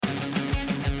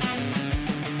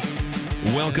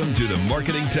Welcome to the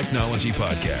Marketing Technology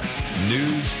Podcast.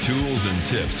 News, tools, and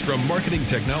tips from marketing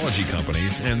technology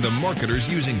companies and the marketers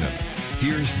using them.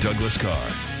 Here's Douglas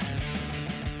Carr.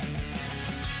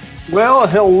 Well,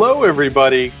 hello,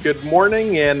 everybody. Good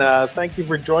morning, and thank you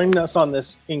for joining us on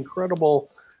this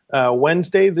incredible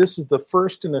Wednesday. This is the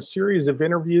first in a series of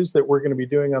interviews that we're going to be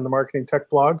doing on the Marketing Tech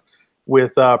blog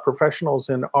with professionals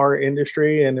in our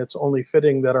industry, and it's only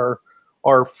fitting that our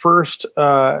first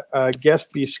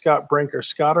guest be Scott Brinker.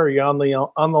 Scott, are you on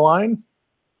the line?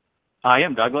 I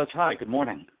am, Douglas. Hi, good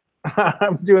morning.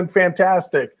 I'm doing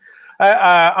fantastic.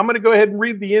 I'm going to go ahead and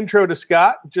read the intro to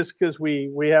Scott, just because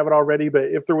we have it already. But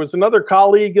if there was another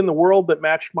colleague in the world that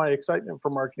matched my excitement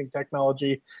for marketing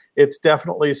technology, it's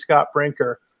definitely Scott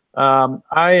Brinker.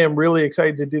 I am really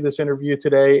excited to do this interview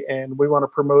today, and we want to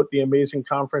promote the amazing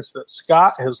conference that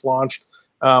Scott has launched,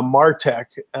 Martech,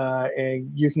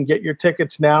 and you can get your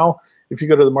tickets now. If you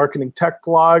go to the Marketing Tech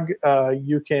blog,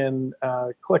 you can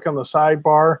click on the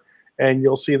sidebar, and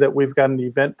you'll see that we've got an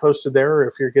event posted there.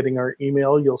 If you're getting our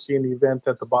email, you'll see an event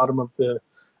at the bottom of the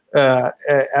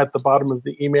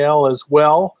email as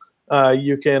well.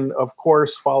 You can, of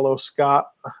course, follow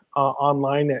Scott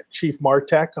online at Chief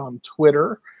Martech on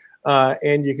Twitter,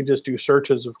 and you can just do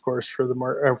searches, of course, for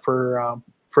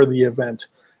the event.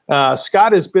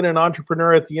 Scott has been an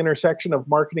entrepreneur at the intersection of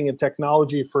marketing and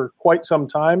technology for quite some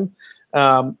time.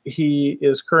 He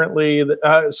is currently,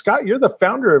 Scott, you're the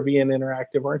founder of EN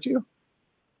Interactive, aren't you?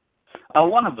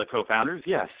 One of the co-founders,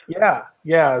 yes.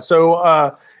 Yeah.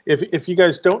 So if you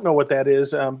guys don't know what that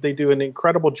is, they do an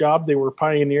incredible job. They were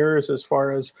pioneers as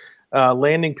far as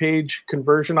landing page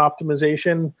conversion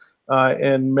optimization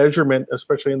and measurement,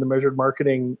 especially in the measured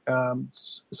marketing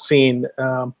scene.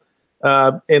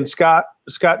 And Scott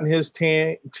and his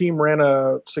team ran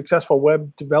a successful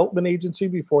web development agency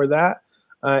before that.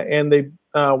 And they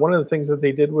one of the things that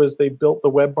they did was they built the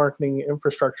web marketing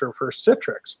infrastructure for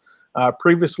Citrix.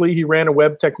 Previously, he ran a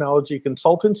web technology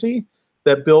consultancy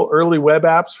that built early web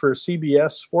apps for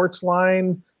CBS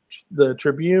Sportsline, the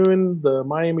Tribune, the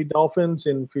Miami Dolphins,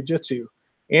 and Fujitsu.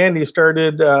 And he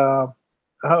started.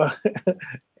 I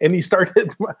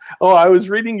was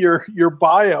reading your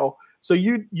bio. So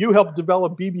you helped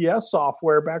develop BBS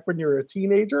software back when you were a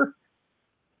teenager?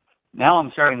 Now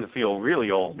I'm starting to feel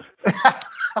really old.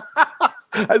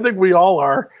 I think we all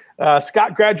are.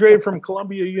 Scott graduated from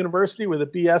Columbia University with a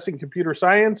BS in computer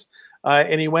science,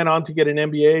 and he went on to get an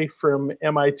MBA from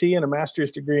MIT and a master's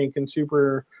degree in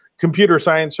computer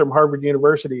science from Harvard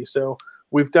University. So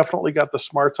we've definitely got the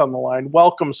smarts on the line.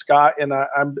 Welcome, Scott. And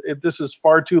this is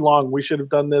far too long. We should have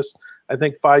done this, I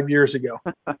think, 5 years ago.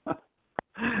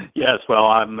 Yes, well,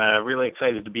 I'm really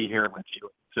excited to be here with you.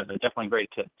 It's definitely great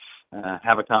to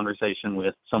have a conversation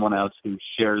with someone else who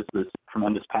shares this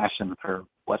tremendous passion for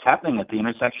what's happening at the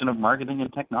intersection of marketing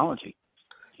and technology.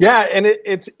 Yeah, and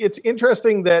it's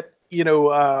interesting that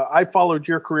I followed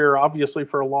your career obviously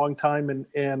for a long time,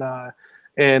 and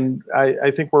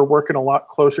I think we're working a lot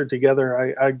closer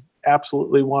together. I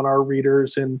absolutely want our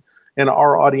readers and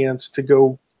our audience to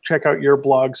go check out your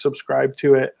blog, subscribe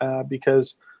to it,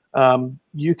 because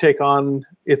you take on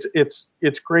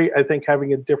it's great, I think,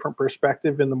 having a different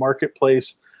perspective in the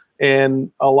marketplace, and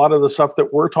a lot of the stuff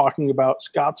that we're talking about,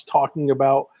 Scott's talking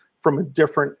about from a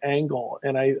different angle,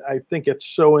 and I think it's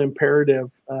so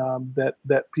imperative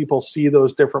that people see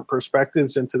those different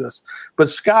perspectives into this. But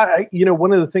Scott,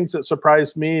 one of the things that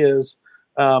surprised me is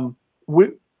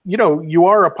you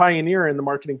are a pioneer in the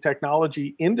marketing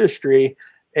technology industry.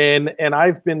 And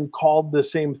I've been called the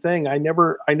same thing. I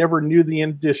never knew the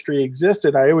industry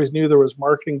existed. I always knew there was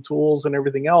marketing tools and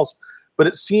everything else. But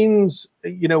it seems,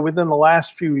 within the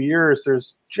last few years,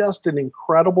 there's just an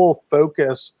incredible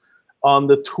focus on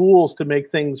the tools to make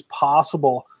things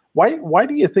possible. Why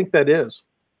do you think that is?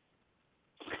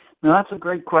 No, that's a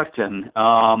great question.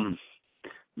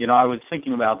 I was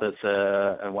thinking about this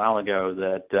a while ago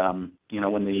that,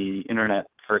 when the internet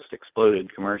first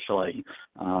exploded commercially,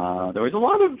 there was a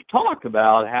lot of talk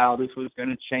about how this was going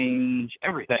to change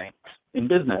everything in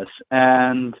business.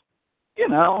 And,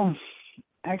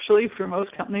 actually for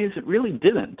most companies, it really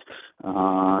didn't.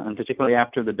 And particularly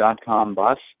after the dot-com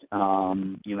bust,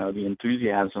 the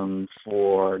enthusiasm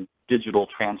for digital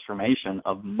transformation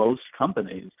of most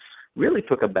companies really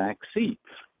took a back seat.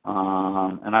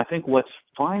 And I think what's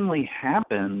finally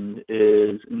happened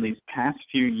is in these past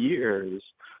few years,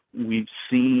 we've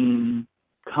seen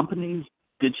companies'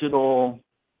 digital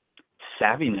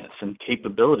savviness and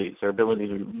capabilities, their ability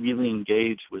to really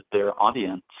engage with their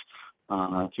audience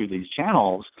through these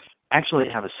channels, actually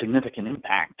have a significant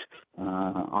impact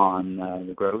on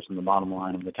the growth and the bottom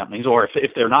line of the companies, or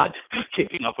if they're not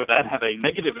keeping up with that have a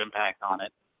negative impact on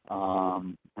it.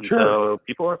 And Sure. so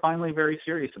people are finally very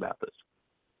serious about this.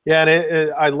 Yeah,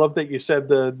 and I love that you said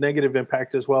the negative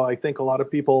impact as well. I think a lot of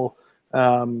people,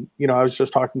 I was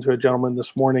just talking to a gentleman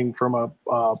this morning from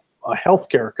a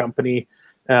healthcare company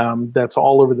that's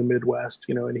all over the Midwest,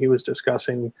 and he was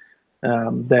discussing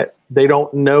that they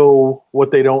don't know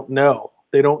what they don't know.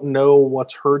 They don't know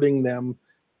what's hurting them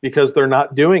because they're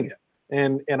not doing it.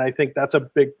 And I think that's a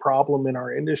big problem in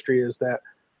our industry is that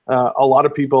a lot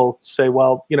of people say,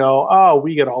 well,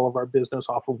 we get all of our business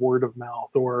off of word of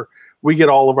mouth, or we get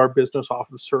all of our business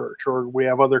off of search, or we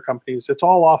have other companies. It's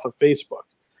all off of Facebook.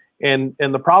 And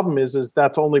the problem is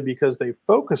that's only because they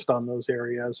focused on those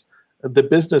areas. The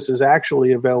business is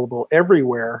actually available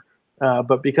everywhere,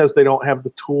 but because they don't have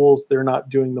the tools, they're not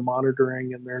doing the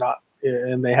monitoring,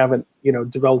 and they haven't,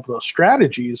 developed those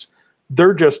strategies.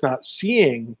 They're just not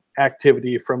seeing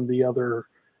activity from the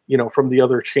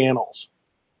other channels.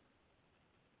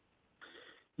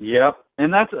 Yep,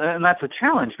 and that's a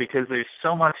challenge because there's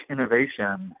so much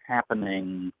innovation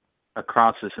happening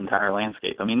across this entire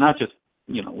landscape. I mean, not just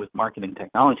with marketing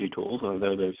technology tools,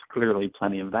 although there's clearly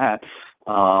plenty of that,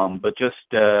 but just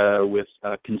with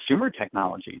consumer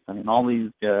technologies. I mean, all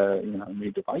these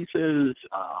new devices.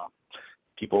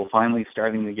 People finally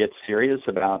starting to get serious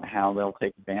about how they'll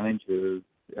take advantage of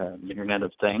the Internet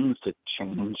of Things to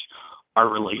change our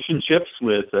relationships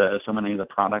with so many of the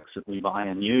products that we buy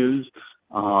and use.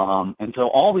 And so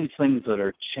all these things that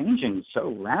are changing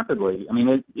so rapidly, I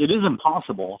mean, it is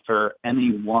impossible for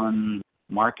any one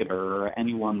marketer or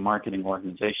any one marketing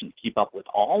organization to keep up with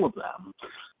all of them.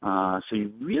 So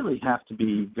you really have to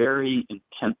be very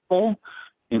intentful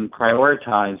in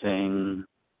prioritizing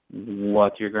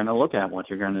what you're going to look at, what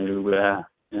you're going to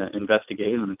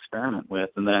investigate and experiment with,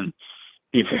 and then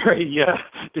be very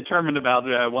determined about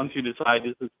once you decide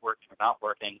this is working or not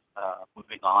working,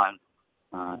 moving on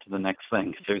to the next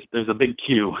thing. There's a big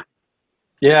queue.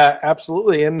 Yeah,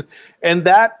 absolutely, and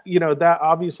that that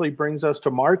obviously brings us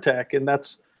to Martech, and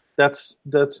that's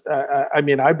I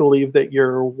mean, I believe that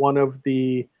you're one of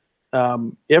the,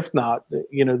 if not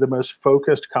the most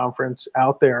focused conference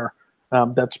out there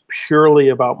that's purely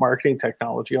about marketing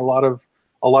technology. A lot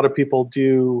of people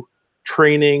do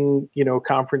training,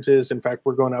 conferences. In fact,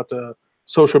 we're going out to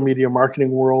Social Media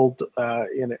Marketing World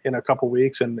in a couple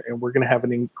weeks, and we're going to have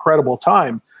an incredible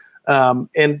time.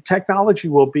 And technology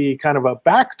will be kind of a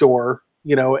backdoor,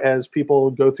 as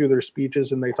people go through their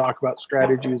speeches and they talk about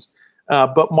strategies.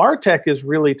 But Martech is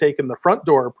really taking the front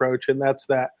door approach, and that's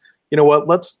that.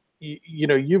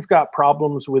 You've got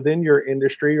problems within your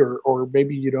industry, or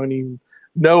maybe you don't even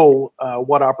know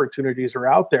what opportunities are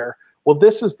out there. Well,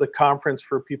 this is the conference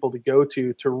for people to go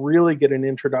to really get an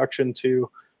introduction to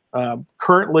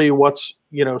currently what's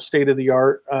state of the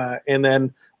art, and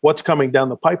then what's coming down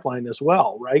the pipeline as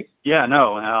well, right? Yeah,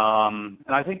 no, and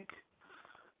I think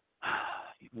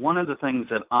one of the things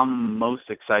that I'm most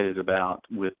excited about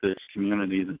with this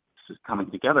community that's coming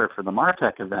together for the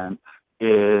Martech event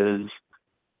is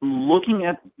looking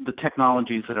at the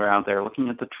technologies that are out there, looking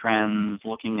at the trends,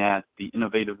 looking at the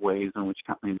innovative ways in which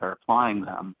companies are applying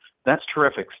them. That's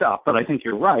terrific stuff. But I think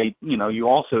you're right. You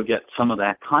also get some of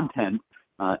that content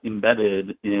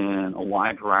embedded in a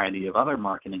wide variety of other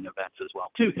marketing events as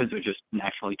well, too, because they're just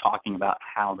naturally talking about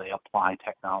how they apply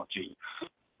technology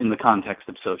in the context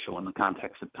of social, in the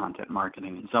context of content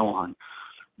marketing, and so on.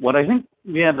 What I think,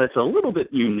 that's a little bit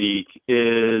unique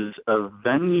is a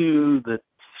venue that's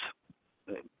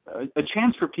a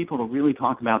chance for people to really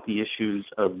talk about the issues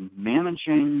of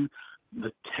managing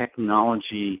the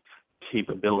technology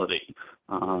capability,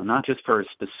 not just for a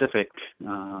specific,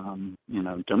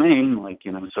 domain like,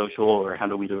 social, or how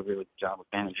do we do a really good job of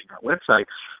managing our website,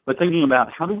 but thinking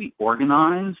about how do we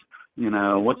organize,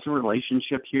 what's the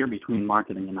relationship here between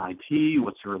marketing and IT?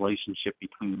 What's the relationship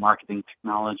between marketing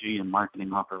technology and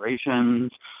marketing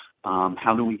operations?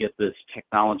 How do we get this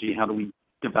technology? How do we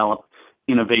develop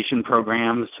innovation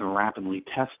programs to rapidly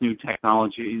test new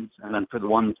technologies? And then for the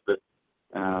ones that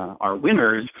are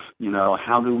winners,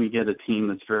 how do we get a team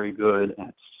that's very good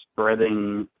at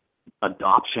spreading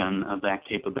adoption of that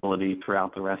capability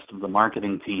throughout the rest of the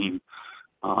marketing team?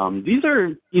 These are,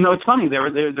 it's funny,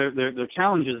 they're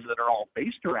challenges that are all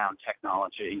based around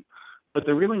technology, but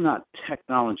they're really not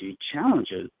technology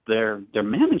challenges. They're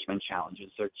management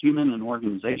challenges. They're human and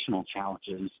organizational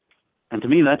challenges. And to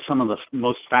me, that's some of the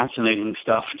most fascinating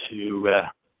stuff to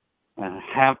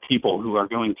have people who are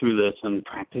going through this and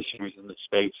practitioners in the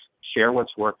space share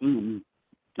what's working and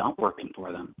not working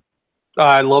for them.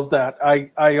 I love that.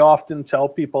 I often tell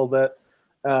people that,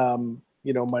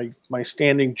 my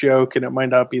standing joke, and it might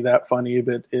not be that funny,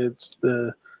 but it's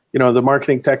the the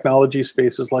marketing technology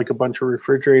space is like a bunch of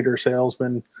refrigerator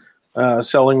salesmen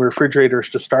selling refrigerators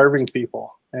to starving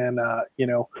people. And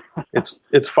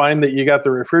it's fine that you got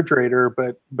the refrigerator,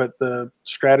 but the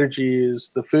strategy is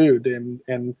the food,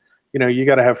 and you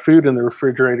got to have food in the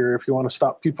refrigerator if you want to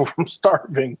stop people from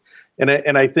starving.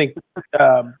 And I think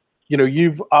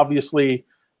you've obviously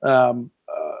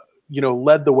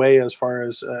led the way as far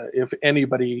as if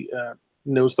anybody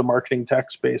knows the marketing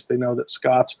tech space, they know that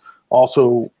Scott's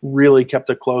also really kept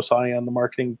a close eye on the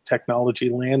marketing technology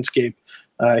landscape.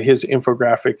 His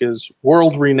infographic is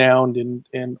world renowned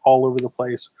and all over the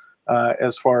place,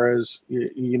 as far as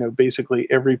basically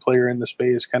every player in the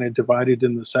space kind of divided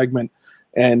in the segment.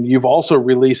 And you've also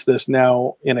released this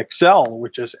now in Excel,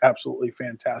 which is absolutely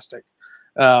fantastic.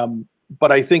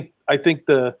 But I think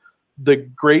the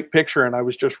great picture, and I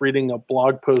was just reading a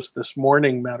blog post this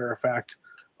morning, matter of fact,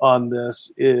 on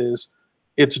this, is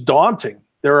it's daunting.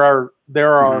 There are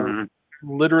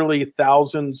literally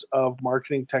thousands of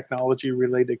marketing technology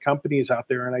related companies out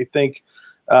there, and I think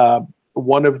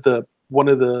one of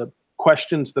the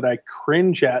questions that I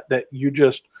cringe at that you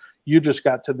just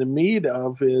got to the meat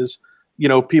of is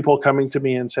people coming to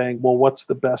me and saying, well, what's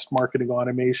the best marketing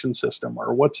automation system,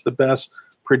 or what's the best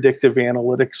predictive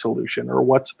analytics solution, or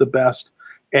what's the best,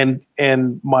 and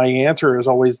my answer is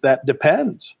always that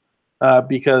depends,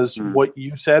 because what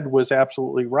you said was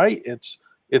absolutely right.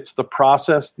 It's the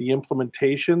process, the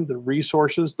implementation, the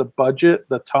resources, the budget,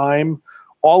 the time,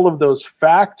 all of those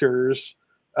factors,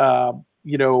 are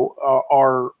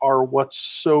what's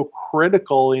so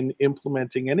critical in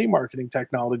implementing any marketing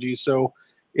technology. So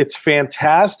it's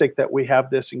fantastic that we have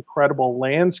this incredible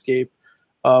landscape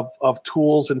of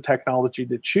tools and technology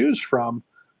to choose from.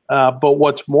 But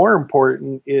what's more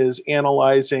important is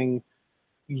analyzing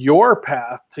your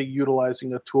path to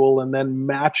utilizing a tool and then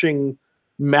matching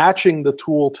the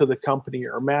tool to the company,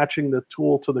 or matching the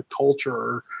tool to the culture,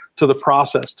 or to the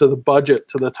process, to the budget,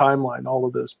 to the timeline, all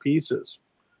of those pieces.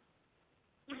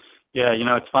 Yeah,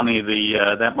 it's funny,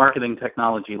 that marketing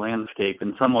technology landscape,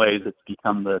 in some ways it's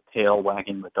become the tail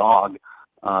wagging the dog.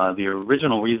 The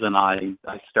original reason I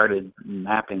started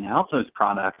mapping out those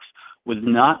products was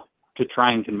not to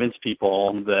try and convince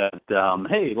people that,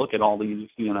 hey, look at all these,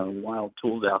 wild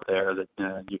tools out there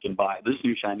that you can buy. This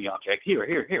new shiny object here.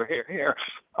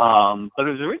 But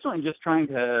it was originally just trying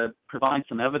to provide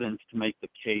some evidence to make the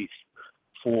case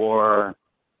for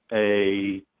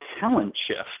a talent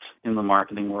shift in the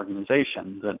marketing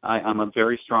organization. That I'm a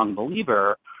very strong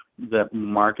believer that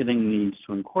marketing needs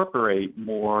to incorporate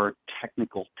more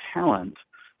technical talent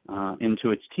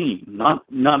into its team,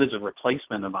 not as a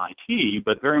replacement of IT,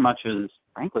 but very much as,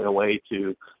 frankly, a way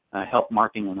to help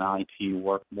marketing and IT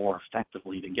work more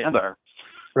effectively together.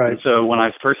 Right. And so when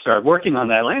I first started working on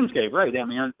that landscape, right,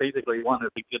 it's basically one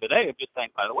of Exhibit A of just saying,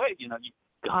 by the way, you've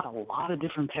got a lot of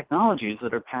different technologies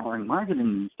that are powering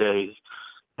marketing these days.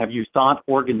 Have you thought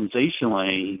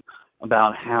organizationally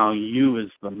about how you as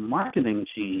the marketing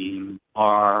team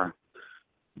are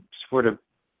sort of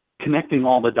connecting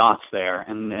all the dots there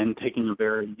and taking a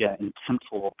very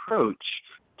intentful approach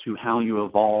to how you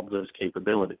evolve those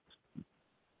capabilities?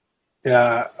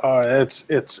 Yeah,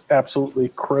 it's absolutely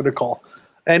critical.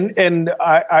 And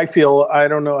I feel, I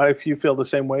don't know if you feel the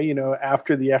same way,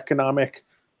 after the economic,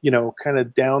 kind of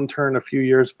downturn a few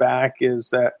years back, is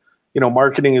that,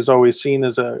 marketing is always seen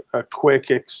as a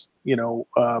quick,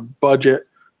 budget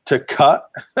to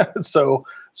cut. So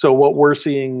what we're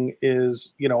seeing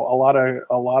is, a lot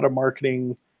of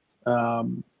marketing, a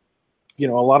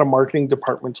lot of marketing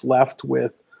departments left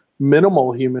with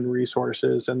minimal human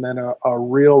resources, and then a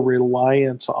real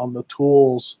reliance on the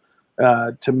tools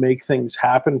to make things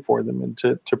happen for them and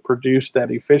to produce that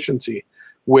efficiency,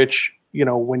 which,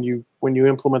 when you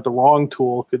implement the wrong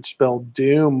tool, could spell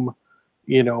doom,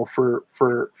 for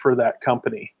that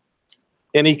company.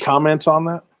 Any comments on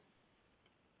that?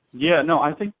 Yeah, no,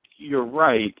 I think you're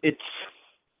right. It's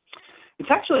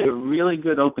actually a really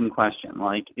good open question.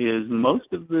 Like, is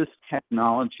most of this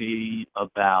technology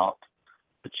about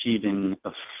achieving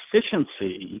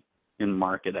efficiency in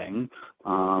marketing?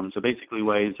 So basically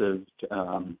ways of,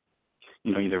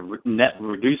 either net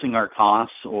reducing our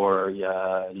costs, or,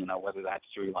 whether that's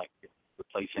through like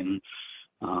replacing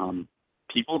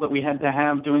people that we had to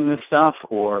have doing this stuff,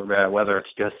 or whether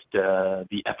it's just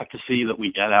the efficacy that we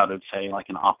get out of, say, like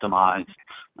an optimized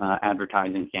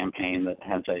advertising campaign that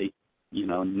has a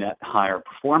net higher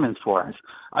performance for us.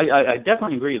 I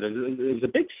definitely agree. There's a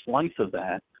big slice of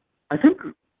that. I think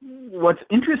what's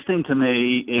interesting to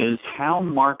me is how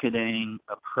marketing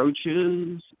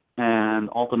approaches and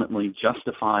ultimately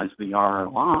justifies the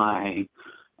ROI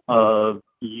of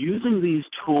using these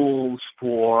tools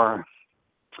for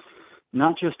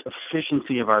not just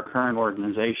efficiency of our current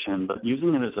organization, but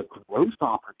using it as a growth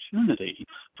opportunity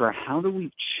for how do we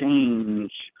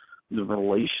change the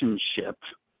relationship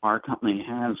our company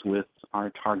has with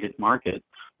our target market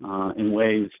in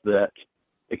ways that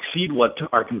exceed what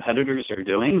our competitors are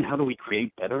doing. How do we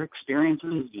create better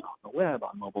experiences, on the web,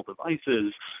 on mobile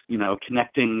devices,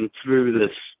 connecting through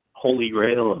this holy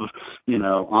grail of,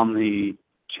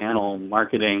 omni-channel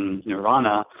marketing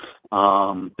nirvana.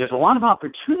 There's a lot of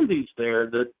opportunities there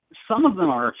that some of them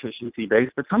are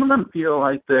efficiency-based, but some of them feel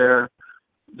like they're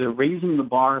raising the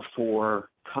bar for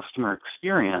customer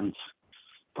experience,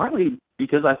 partly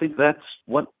because I think that's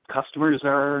what customers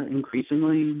are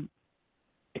increasingly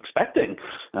expecting.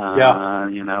 We've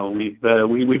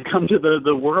come to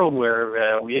the world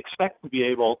where we expect to be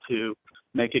able to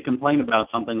make a complaint about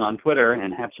something on Twitter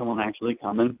and have someone actually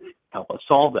come and help us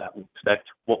solve that. We expect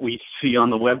what we see on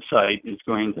the website is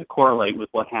going to correlate with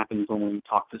what happens when we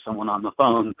talk to someone on the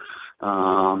phone.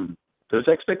 Those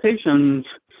expectations,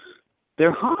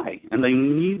 they're high, and they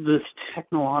need this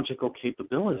technological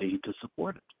capability to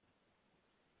support it.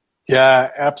 Yeah,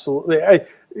 absolutely.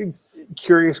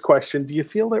 Curious question. Do you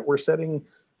feel that we're setting,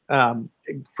 from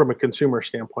a consumer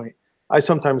standpoint, I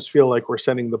sometimes feel like we're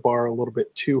setting the bar a little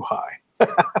bit too high.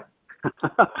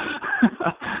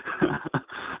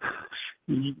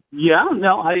 Yeah,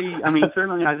 no, I mean,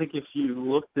 certainly I think if you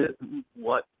looked at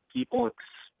what people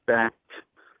expect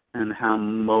and how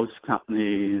most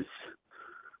companies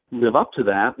live up to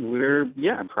that, we're,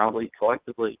 probably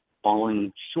collectively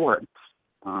falling short.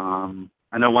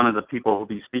 I know one of the people who will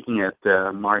be speaking at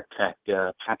MarTech,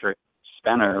 Patrick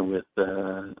Spenner with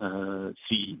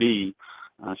CEB,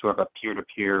 sort of a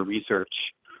peer-to-peer research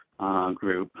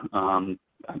group.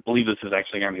 I believe this is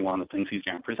actually going to be one of the things he's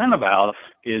going to present about,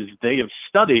 is they have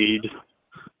studied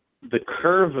the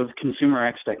curve of consumer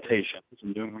expectations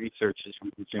and doing researches from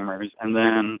consumers and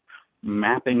then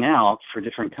mapping out for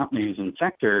different companies and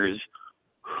sectors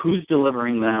who's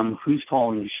delivering them, who's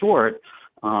falling short.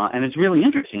 And it's really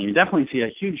interesting. You definitely see a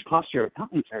huge cluster of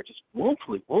companies that are just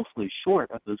woefully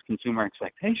short of those consumer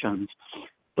expectations.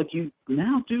 But you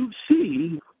now do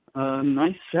see a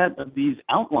nice set of these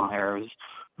outliers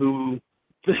who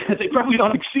they probably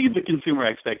don't exceed the consumer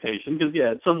expectation because,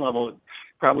 at some level it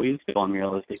probably is still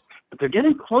unrealistic. But they're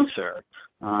getting closer.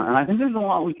 And I think there's a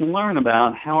lot we can learn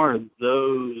about how are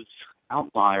those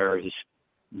outliers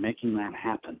making that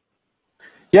happen.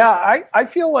 Yeah, I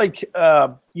feel like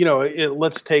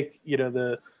let's take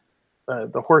the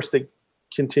horse that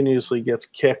continuously gets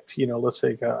kicked. Let's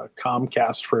take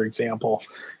Comcast for example,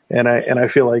 and I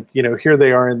feel like here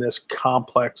they are in this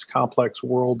complex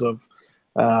world of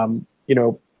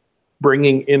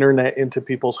bringing internet into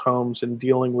people's homes and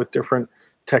dealing with different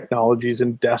technologies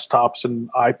and desktops and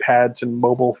iPads and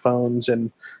mobile phones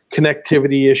and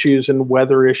connectivity issues and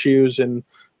weather issues and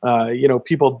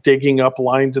people digging up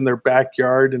lines in their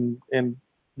backyard and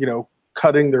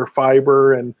cutting their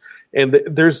fiber and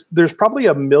there's probably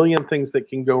a million things that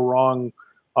can go wrong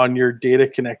on your data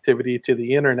connectivity to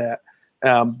the internet.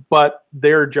 But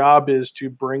their job is to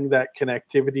bring that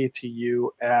connectivity to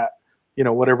you at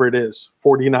whatever it is,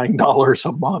 $49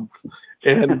 a month,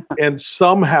 and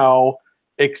somehow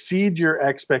exceed your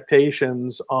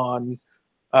expectations on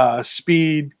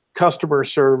speed, customer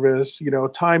service,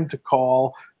 time to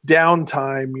call,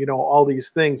 downtime, all these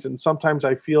things. And sometimes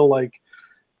I feel like,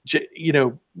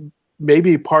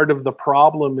 maybe part of the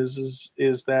problem is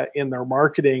that in their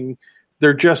marketing,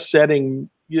 they're just setting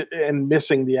and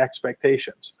missing the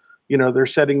expectations. They're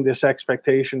setting this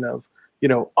expectation of,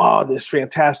 this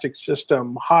fantastic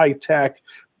system, high tech,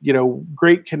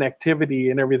 great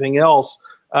connectivity and everything else.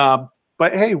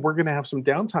 But hey, we're going to have some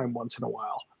downtime once in a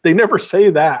while. They never say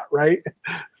that, right?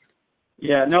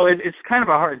 Yeah, no, it's kind of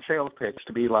a hard sales pitch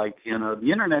to be like,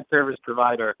 the internet service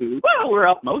provider who, we're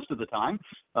up most of the time.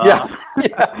 Yeah.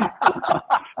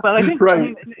 But I think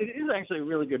right. It is actually a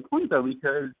really good point, though,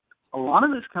 because a lot of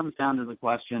this comes down to the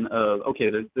question of, okay,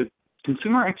 the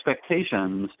consumer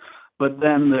expectations, but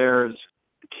then there's,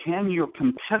 can your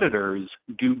competitors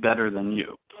do better than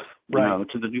you? Right.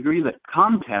 To the degree that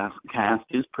Comcast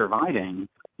is providing,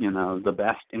 the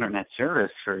best internet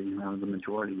service for, the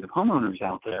majority of homeowners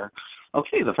out there.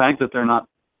 Okay, the fact that they're not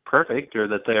perfect or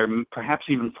that they're perhaps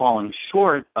even falling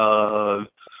short of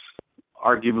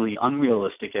arguably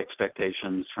unrealistic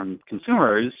expectations from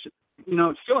consumers,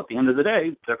 still at the end of the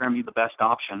day, they're going to be the best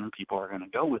option and people are going to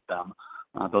go with them.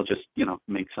 They'll just,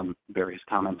 make some various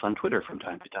comments on Twitter from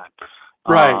time to time.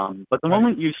 Right. But the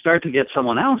moment you start to get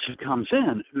someone else who comes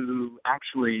in who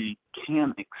actually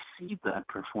can exceed that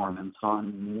performance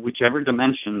on whichever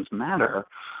dimensions matter,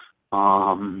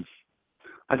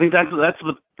 I think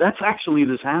that's actually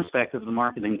this aspect of the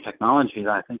marketing technology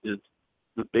that I think is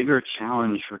the bigger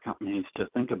challenge for companies to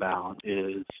think about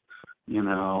is,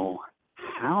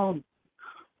 how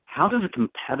does a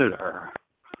competitor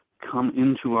come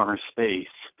into our space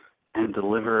and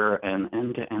deliver an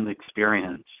end-to-end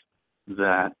experience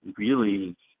that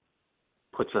really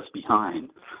puts us behind?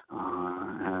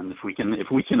 And if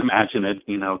we can imagine it,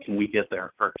 can we get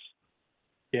there first?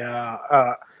 Yeah,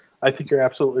 I think you're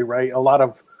absolutely right. A lot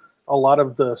of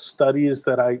the studies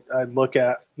that I look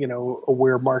at,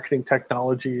 where marketing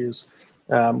technology is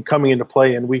coming into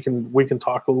play, and we can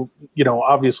talk.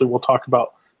 Obviously, we'll talk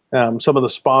about some of the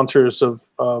sponsors of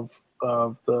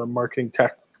the marketing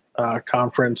tech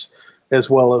conference, as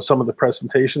well as some of the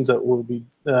presentations that will be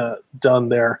done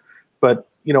there. But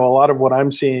a lot of what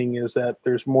I'm seeing is that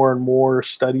there's more and more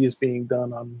studies being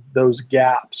done on those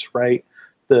gaps, right?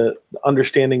 The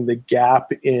understanding the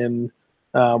gap in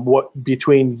what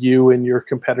between you and your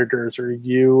competitors, or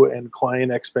you and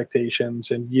client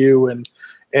expectations, and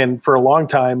and for a long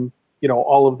time,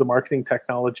 all of the marketing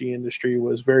technology industry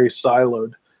was very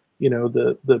siloed.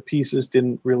 The pieces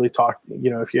didn't really talk.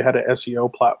 If you had an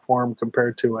SEO platform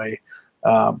compared to a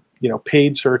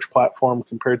paid search platform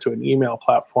compared to an email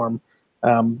platform,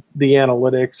 the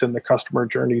analytics and the customer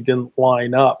journey didn't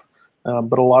line up.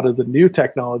 But a lot of the new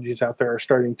technologies out there are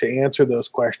starting to answer those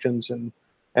questions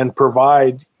and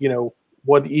provide,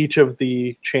 what each of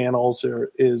the channels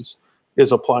is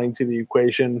applying to the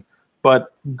equation,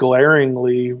 but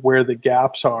glaringly where the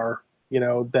gaps are,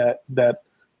 that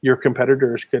your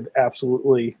competitors could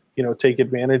absolutely, take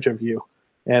advantage of you,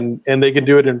 and they can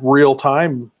do it in real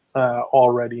time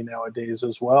already nowadays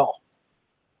as well.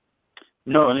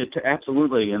 No, and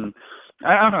absolutely, and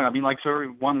I don't know. I mean, for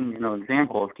one,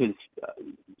 example, because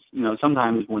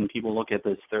sometimes when people look at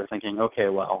this, they're thinking, okay,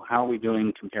 well, how are we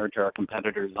doing compared to our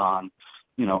competitors on,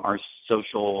 our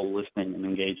social listening and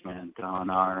engagement, on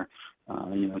our,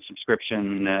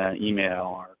 subscription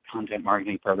email, our content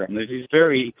marketing program. There's these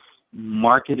very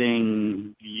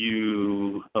marketing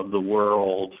view of the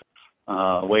world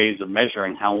ways of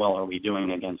measuring how well are we doing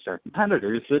against our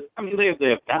competitors. That, I mean, they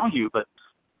have value, but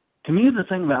to me, the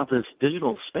thing about this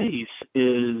digital space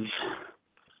is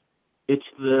it's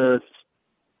the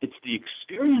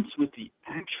experience with the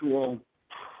actual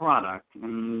product,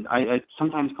 and I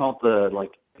sometimes call it the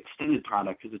extended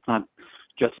product, because it's not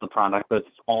just the product, but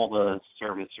it's all the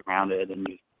service around it, and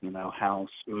how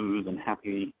smooth and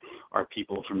happy are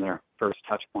people from their first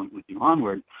touch point with you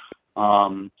onward.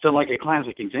 So a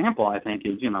classic example, I think,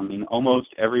 is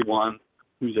almost everyone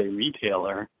who's a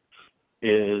retailer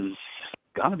is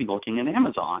got to be looking at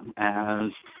Amazon,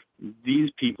 as these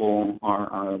people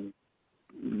are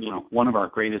one of our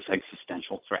greatest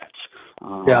existential threats.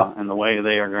 And the way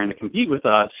they are going to compete with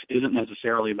us isn't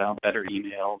necessarily about better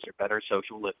emails or better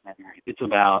social listening. It's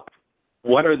about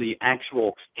what are the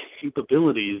actual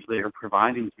capabilities they are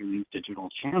providing through these digital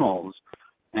channels,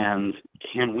 and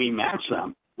can we match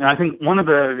them? And I think one of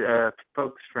the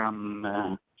folks from,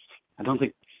 I don't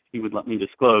think he would let me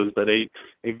disclose, but a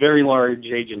very large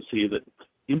agency that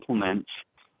implements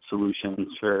solutions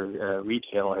for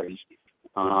retailers,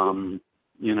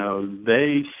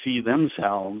 they see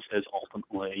themselves as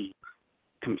ultimately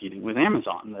competing with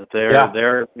Amazon. That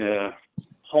their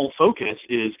whole focus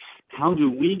is, how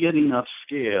do we get enough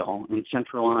scale and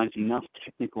centralize enough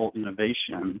technical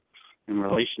innovation and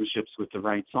relationships with the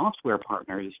right software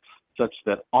partners such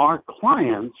that our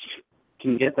clients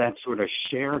can get that sort of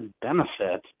shared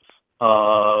benefit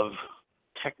of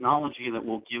technology that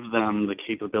will give them the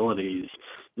capabilities,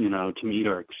 to meet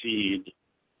or exceed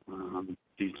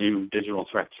these new digital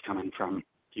threats coming from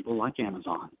people like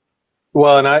Amazon.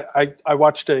 Well, and I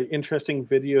watched an interesting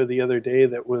video the other day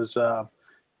that was and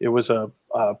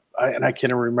I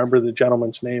can't remember the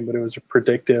gentleman's name, but it was a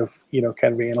predictive,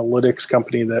 kind of analytics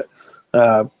company that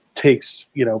takes,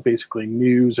 basically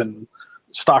news and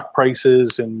stock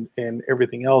prices and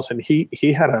everything else. And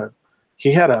he had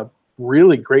a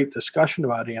really great discussion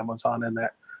about Amazon, and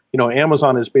that,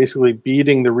 Amazon is basically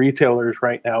beating the retailers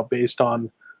right now based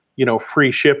on,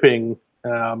 free shipping,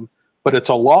 but it's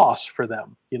a loss for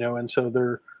them, and so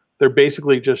they're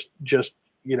basically just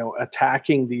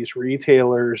attacking these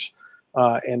retailers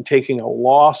and taking a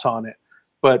loss on it.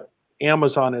 But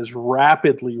Amazon is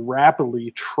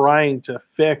rapidly trying to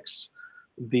fix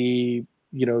the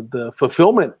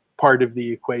fulfillment part of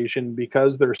the equation,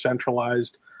 because they're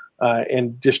centralized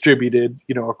and distributed,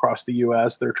 across the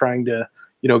U.S. They're trying to,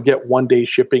 get 1-day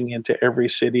shipping into every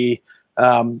city.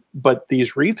 But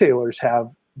these retailers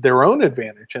have their own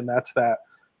advantage, and that's that,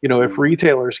 if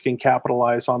retailers can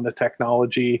capitalize on the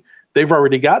technology, they've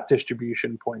already got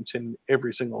distribution points in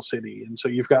every single city. And so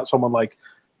you've got someone like,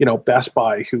 Best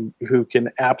Buy who can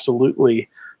absolutely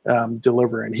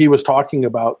deliver. And he was talking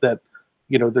about that,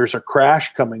 there's a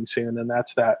crash coming soon. And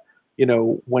that's that,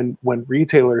 when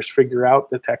retailers figure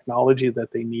out the technology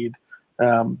that they need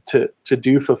to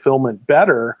do fulfillment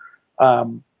better,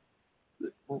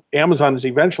 Amazon is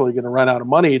eventually going to run out of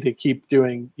money to keep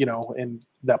doing, and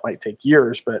that might take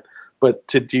years, but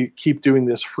to keep doing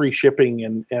this free shipping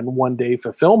and 1-day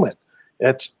fulfillment,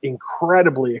 that's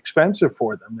incredibly expensive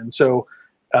for them. And so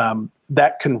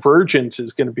that convergence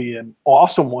is going to be an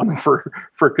awesome one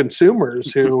for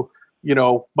consumers who,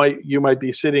 you might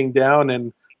be sitting down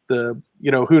and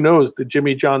who knows, the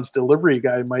Jimmy John's delivery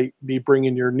guy might be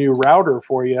bringing your new router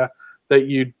for you that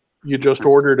you just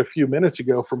ordered a few minutes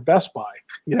ago from Best Buy,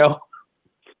 Yep.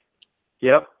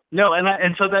 No,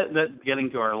 and so that getting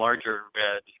to our larger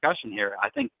discussion here, I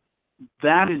think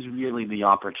that is really the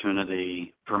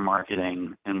opportunity for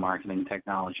marketing and marketing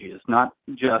technology. It's not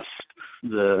just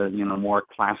the more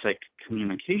classic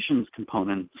communications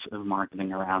components of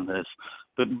marketing around this,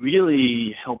 but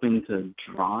really helping to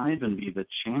drive and be the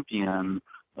champion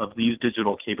of these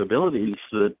digital capabilities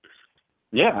that,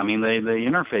 they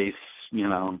interface,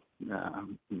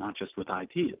 not just with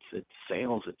IT, it's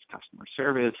sales, it's customer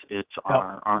service, it's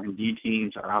our R&D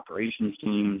teams, our operations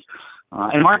teams,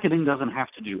 and marketing doesn't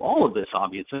have to do all of this,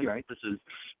 obviously, right? This is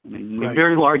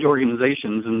very large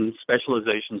organizations and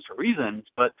specializations for reasons,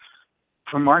 but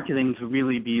for marketing to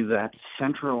really be that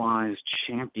centralized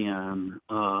champion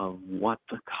of what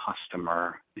the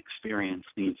customer experience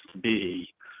needs to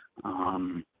be,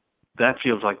 that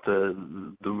feels like the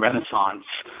renaissance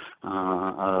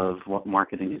of what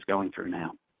marketing is going through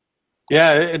now.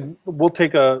 Yeah, and we'll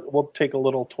take a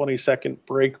little 20-second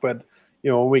break, but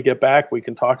when we get back, we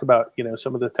can talk about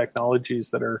some of the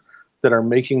technologies that are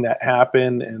making that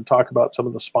happen, and talk about some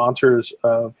of the sponsors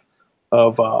of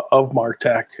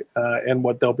Martech and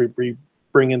what they'll be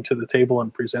bringing to the table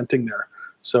and presenting there.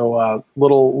 So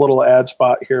little ad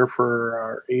spot here for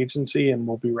our agency, and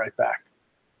we'll be right back.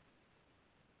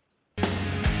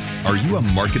 Are you a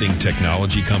marketing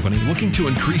technology company looking to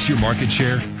increase your market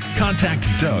share? Contact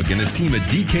Doug and his team at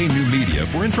DK New Media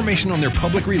for information on their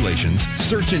public relations,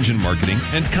 search engine marketing,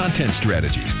 and content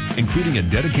strategies, including a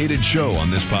dedicated show on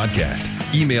this podcast.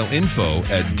 Email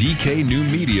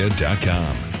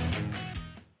info@dknewmedia.com.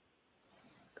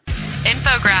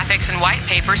 Infographics and white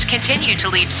papers continue to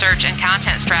lead search and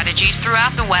content strategies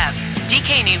throughout the web.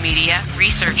 DK New Media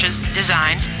researches,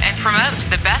 designs, and promotes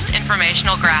the best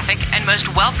informational graphic and most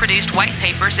well-produced white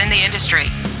papers in the industry.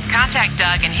 Contact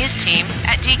Doug and his team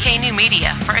at DK New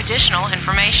Media for additional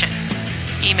information.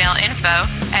 Email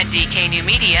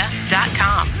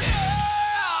info@dknewmedia.com.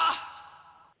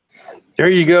 There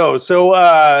you go. So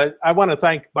I want to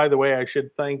thank, by the way, I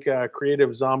should thank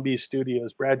Creative Zombie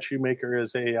Studios. Brad Shoemaker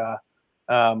is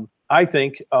I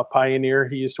think, a pioneer.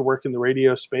 He used to work in the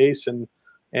radio space, and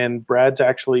Brad's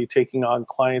actually taking on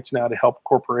clients now to help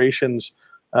corporations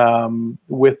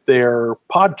with their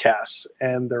podcasts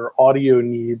and their audio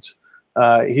needs.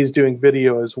 He's doing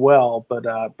video as well, but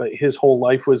his whole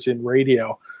life was in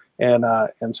radio,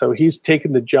 and so he's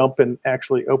taken the jump and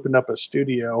actually opened up a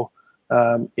studio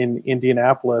in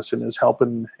Indianapolis, and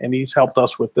he's helped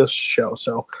us with this show.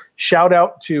 So shout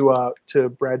out to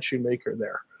Brad Shoemaker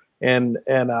there, and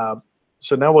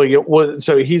so now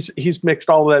so he's mixed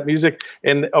all of that music,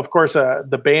 and of course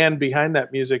the band behind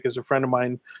that music is a friend of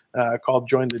mine called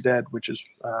Join the Dead, which is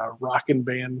a rockin'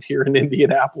 band here in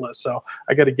Indianapolis. So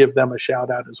I got to give them a shout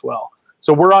out as well.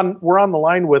 So we're on the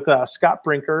line with Scott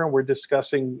Brinker, and we're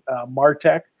discussing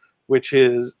Martech, which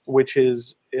is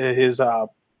his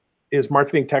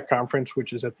marketing tech conference,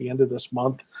 which is at the end of this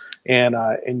month,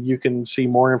 and you can see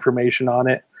more information on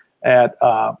it at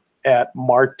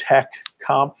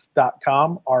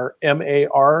martechconf.com, or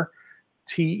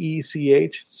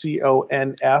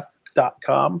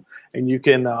martechconf.com, and you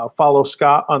can follow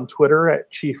Scott on Twitter at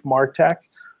Chief Martech.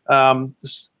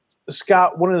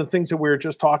 Scott, one of the things that we were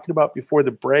just talking about before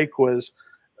the break was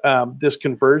this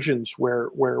convergence where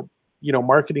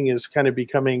marketing is kind of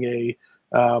becoming a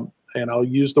and I'll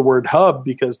use the word hub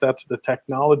because that's the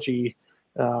technology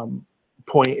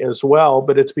point as well,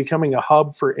 but it's becoming a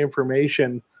hub for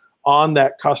information on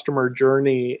that customer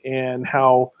journey, and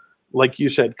how, like you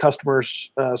said, customer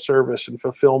service and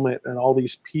fulfillment and all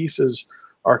these pieces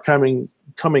are coming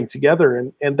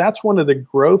together. And that's one of the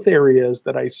growth areas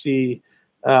that I see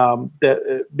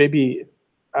that maybe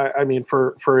I mean,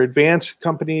 for advanced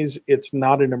companies, it's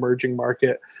not an emerging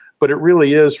market, but it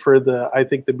really is for I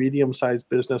think the medium-sized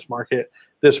business market,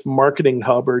 this marketing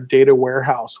hub or data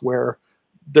warehouse where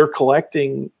they're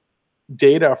collecting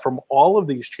data from all of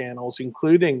these channels,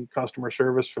 including customer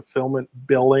service, fulfillment,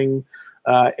 billing,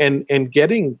 and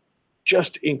getting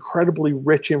just incredibly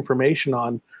rich information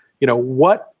on,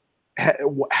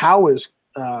 how is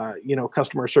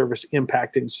customer service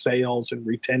impacting sales and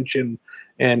retention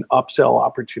and upsell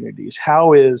opportunities?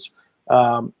 How is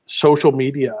social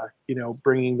media,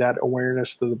 bringing that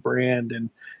awareness to the brand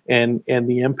and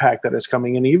the impact that is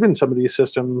coming? And even some of these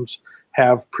systems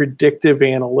have predictive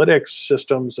analytics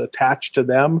systems attached to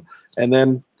them, and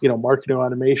then marketing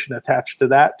automation attached to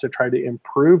that to try to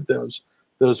improve those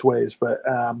ways. But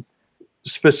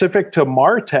specific to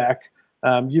MarTech,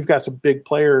 you've got some big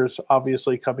players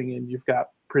obviously coming in. You've got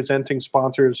presenting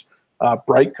sponsors,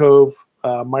 Brightcove,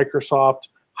 Microsoft,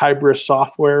 Hybris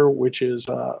Software, which is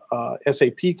a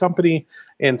SAP company,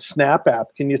 and SnapApp.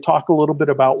 Can you talk a little bit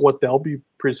about what they'll be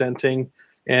presenting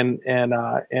and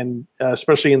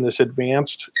especially in this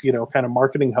advanced, kind of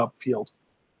marketing hub field?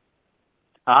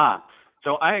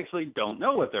 So I actually don't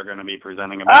know what they're going to be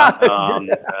presenting about.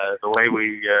 The way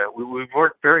we've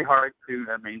worked very hard to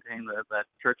maintain that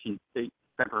church and state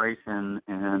separation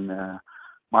in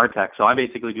MarTech. So I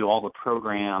basically do all the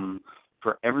program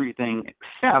for everything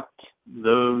except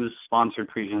those sponsored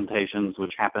presentations,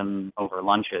 which happen over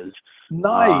lunches.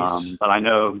 Nice. But I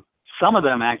know some of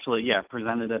them actually,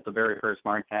 presented at the very first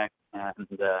MarTech and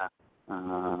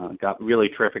got really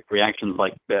terrific reactions.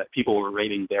 Like people were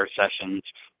rating their sessions,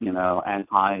 as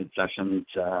high sessions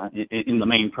in the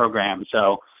main program.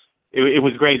 So it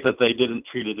was great that they didn't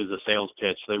treat it as a sales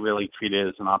pitch. They really treated it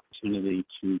as an opportunity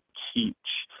to teach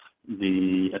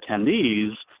the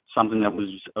attendees something that was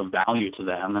of value to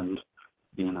them, and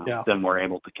then we're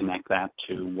able to connect that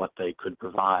to what they could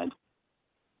provide.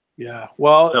 Yeah,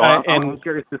 well, so I'm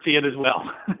curious to see it as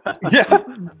well. Yeah,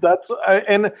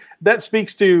 and that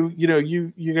speaks to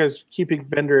you guys keeping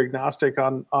vendor agnostic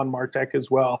on MarTech as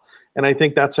well, and I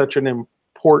think that's such an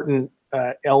important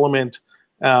element.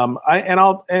 I'll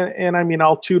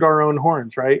toot our own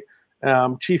horns, right?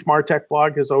 Chief MarTech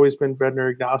Blog has always been vendor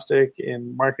agnostic,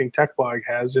 and Marketing Tech Blog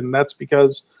has, and that's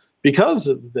because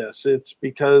of this. It's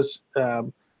because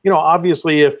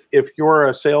obviously if you're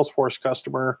a Salesforce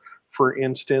customer, for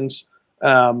instance,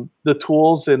 the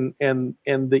tools and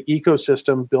the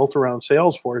ecosystem built around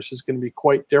Salesforce is going to be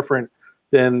quite different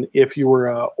than if you were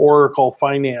a Oracle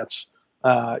Finance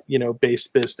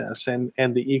based business, and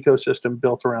the ecosystem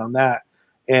built around that,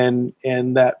 and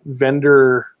that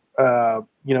vendor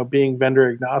being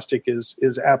vendor agnostic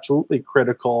is absolutely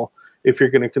critical if you're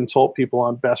going to consult people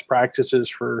on best practices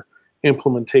for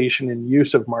implementation and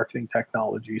use of marketing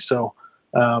technology. So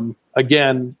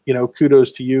again,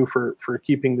 kudos to you for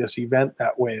keeping this event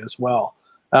that way as well.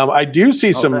 I do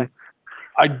see some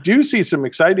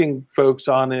exciting folks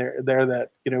on there that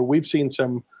we've seen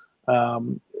some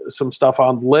stuff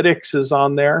on. Lytics is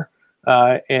on there,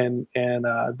 and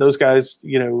those guys,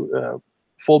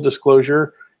 full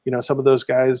disclosure, some of those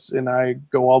guys and I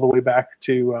go all the way back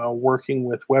to working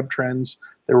with WebTrends.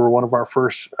 They were one of our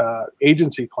first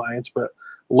agency clients, but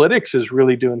Lytics is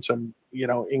really doing some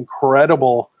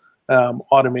incredible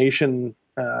automation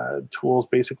tools,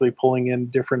 basically pulling in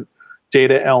different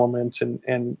data elements and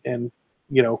kind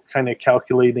of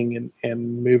calculating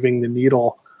and moving the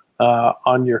needle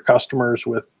on your customers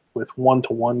with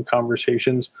one-to-one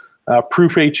conversations.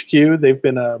 Proof HQ,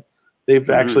 they've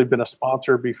actually been a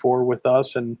sponsor before with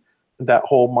us, and that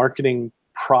whole marketing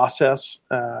process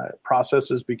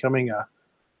is becoming a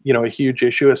huge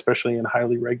issue, especially in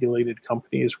highly regulated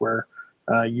companies where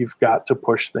you've got to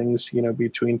push things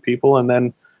between people. And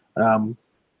then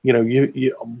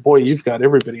you've got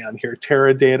everybody on here.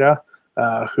 Teradata,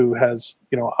 who has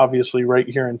obviously right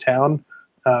here in town,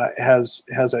 has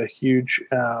a huge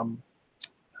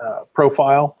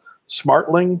profile.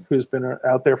 Smartling, who's been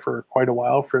out there for quite a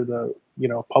while for the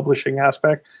publishing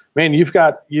aspect. Man, you've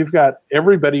got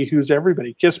everybody who's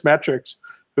everybody. Kissmetrics,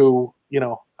 who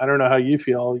I don't know how you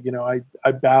feel.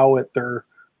 I bow at their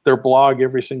blog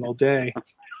every single day.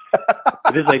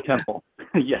 It is a temple.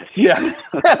 Yes. Yeah.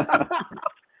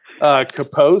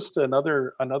 Kapost,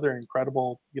 another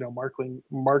incredible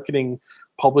marketing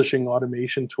publishing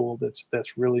automation tool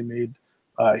that's really made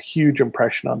a huge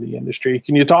impression on the industry.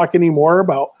 Can you talk any more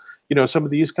about some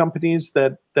of these companies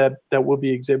that will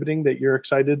be exhibiting that you're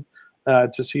excited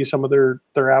to see some of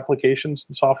their applications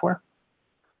and software?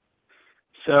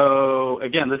 So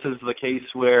again, this is the case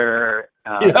where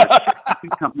there's 62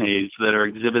 companies that are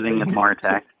exhibiting at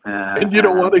Martech, and you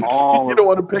don't want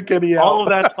to pick any out. All of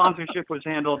that sponsorship was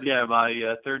handled,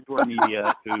 by Third Door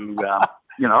Media, who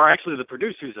are actually the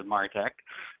producers of Martech.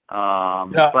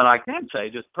 But I can say,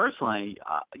 just personally,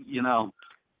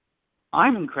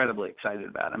 I'm incredibly excited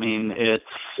about it. I mean, it's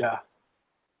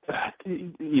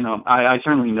I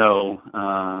certainly know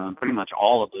pretty much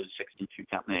all of those 62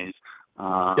 companies.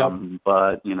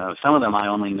 But some of them I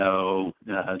only know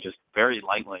just very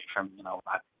lightly from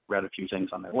I've read a few things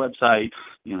on their website.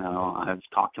 I've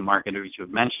talked to marketers who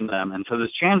have mentioned them, and so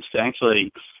this chance to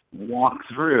actually walk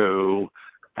through,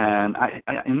 and I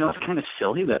know it's kind of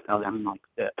silly that I'm like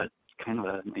kind of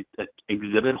an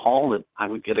exhibit hall that I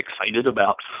would get excited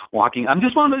about walking. I'm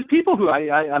just one of those people who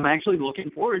I'm actually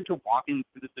looking forward to walking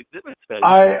through this exhibit space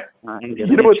and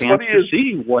getting a chance to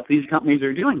see what these companies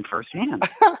are doing firsthand.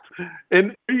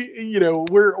 And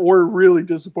we're really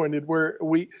disappointed.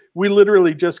 We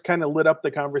literally just kind of lit up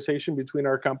the conversation between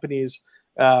our companies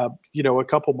a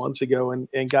couple months ago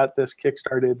and got this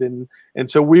kickstarted,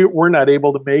 and so we're not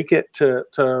able to make it to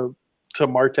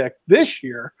Martech this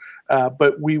year,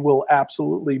 but we will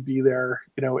absolutely be there,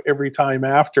 every time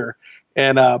after.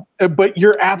 And but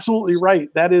you're absolutely right.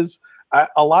 That is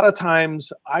a lot of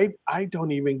times I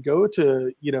don't even go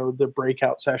to the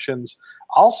breakout sessions.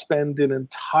 I'll spend an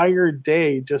entire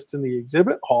day just in the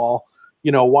exhibit hall,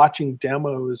 watching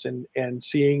demos and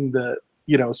seeing the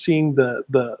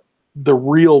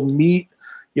real meat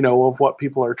of what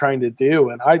people are trying to do.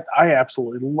 And I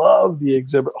absolutely love the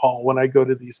exhibit hall when I go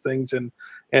to these things, and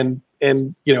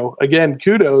again,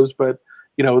 kudos, but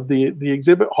the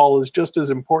exhibit hall is just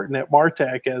as important at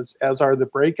Martech as are the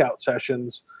breakout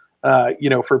sessions,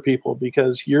 for people,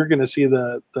 because you're going to see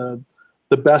the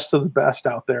best of the best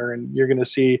out there, and you're going to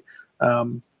see,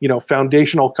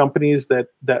 foundational companies that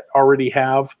already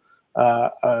have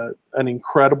an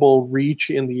incredible reach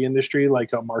in the industry,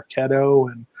 like a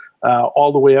Marketo, and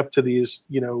all the way up to these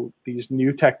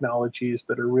new technologies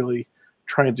that are really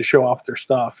trying to show off their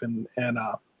stuff. And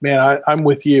man, I'm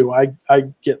with you. I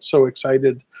get so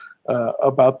excited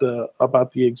about the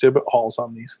exhibit halls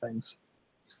on these things.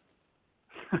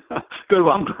 Good.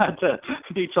 Well, I'm glad to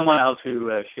meet someone else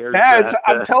who shares that.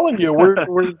 I'm telling you, we're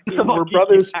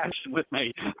brothers with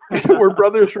me. We're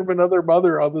brothers from another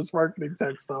mother on this marketing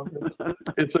tech stuff.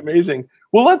 It's amazing.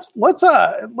 Well, let's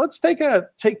take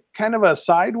kind of a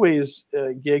sideways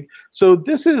gig. So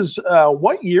this is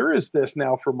what year is this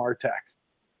now for Martech?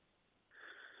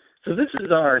 So this is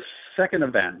our second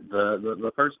event.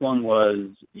 The first one was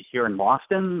here in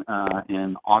Boston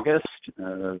in August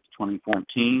of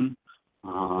 2014.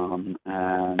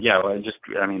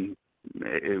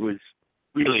 It was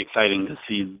really exciting to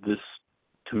see this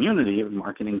community of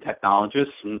marketing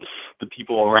technologists and the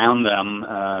people around them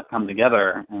come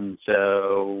together. And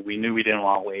so we knew we didn't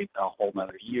want to wait a whole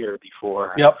another year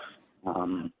before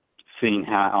seeing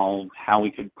how we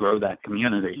could grow that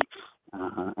community.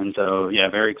 And so,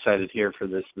 very excited here for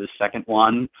this second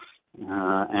one.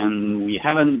 And we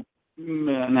haven't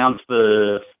announced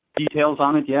the details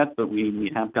on it yet, but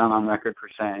we have gone on record for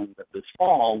saying that this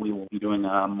fall we will be doing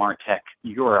a Martech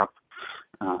Europe,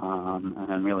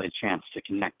 and really a chance to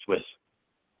connect with,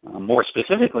 more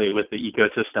specifically, with the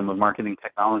ecosystem of marketing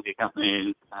technology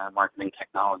companies, marketing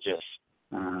technologists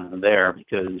there,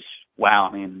 because wow,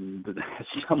 I mean, there's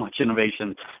so much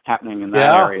innovation happening in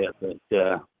that area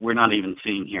that we're not even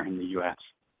seeing here in the U.S.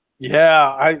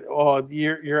 Yeah,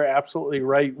 you're absolutely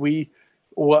right. We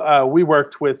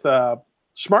worked with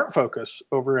Smart Focus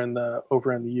over in the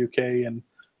UK, and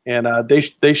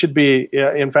they should be.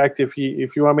 In fact, if you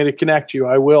want me to connect you,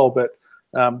 I will. But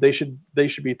they should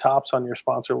be tops on your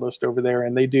sponsor list over there,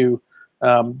 and they do.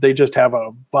 They just have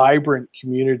a vibrant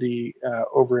community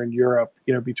over in Europe,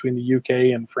 between the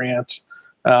UK and France,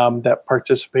 that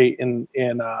participate in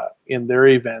their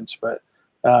events. But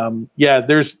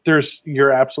there's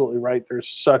you're absolutely right. There's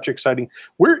such exciting.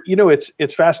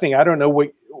 It's fascinating. I don't know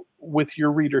what with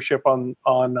your readership on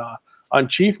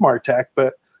Chief Martech,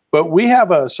 but we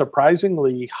have a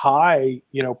surprisingly high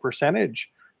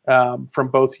percentage from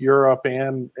both Europe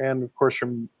and of course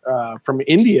from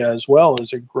India as well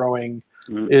as a growing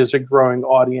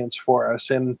audience for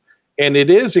us, and it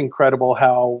is incredible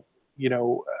how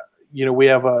we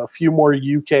have a few more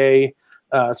UK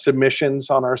submissions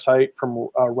on our site from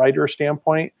a writer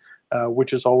standpoint,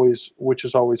 which is always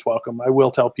welcome. I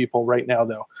will tell people right now,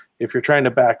 though, if you're trying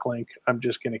to backlink, I'm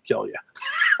just going to kill you.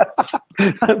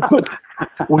 But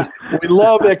we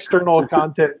love external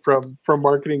content from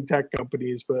marketing tech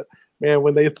companies, but man,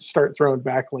 when they start throwing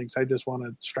backlinks, I just want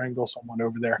to strangle someone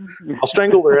over there. I'll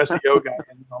strangle their SEO guy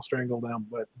and I'll strangle them.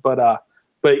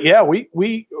 But yeah,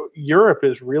 we Europe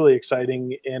is really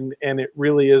exciting, and it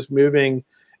really is moving.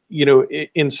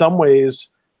 In some ways.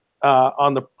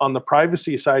 On the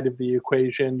privacy side of the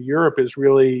equation, Europe is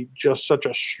really just such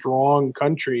a strong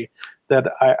country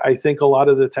that I think a lot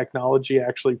of the technology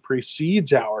actually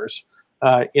precedes ours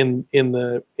in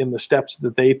the steps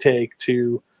that they take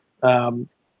to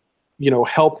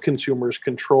help consumers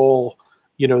control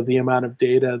the amount of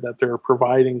data that they're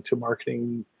providing to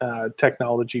marketing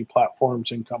technology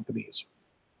platforms and companies.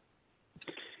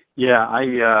 Yeah,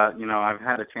 I've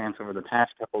had a chance over the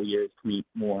past couple of years to meet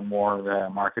more and more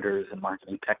marketers and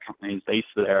marketing tech companies based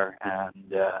there,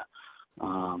 and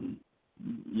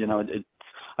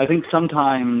I think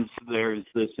sometimes there's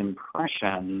this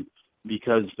impression,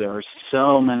 because there are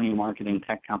so many marketing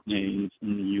tech companies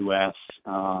in the U.S.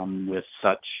 With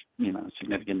such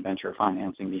significant venture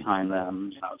financing behind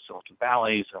them, Silicon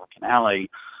Valley, Silicon Alley,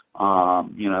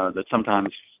 that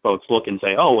sometimes folks look and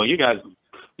say, oh, well, you guys.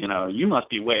 You must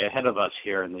be way ahead of us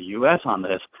here in the U.S. on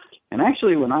this. And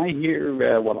actually, when I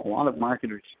hear what a lot of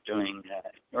marketers are doing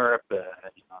in Europe, the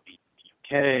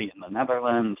UK, and the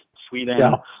Netherlands,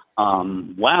 Sweden,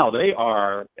 wow, they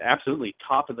are absolutely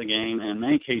top of the game. And in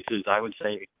many cases, I would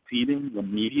say exceeding the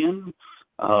median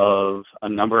of a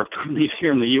number of companies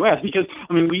here in the U.S. Because,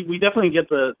 we definitely get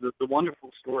the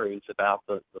wonderful stories about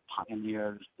the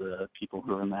pioneers, the people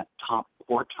who are in that top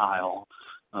quartile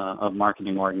of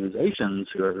marketing organizations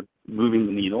who are moving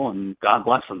the needle, and God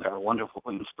bless them, they're a wonderful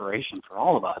inspiration for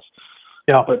all of us.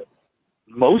 Yeah. But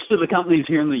most of the companies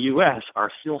here in the U.S. are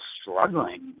still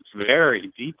struggling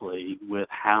very deeply with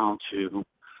how to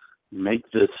make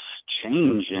this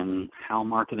change in how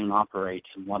marketing operates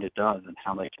and what it does and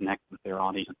how they connect with their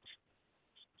audience.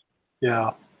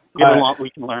 Yeah. We have a lot we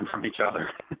can learn from each other.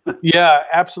 Yeah,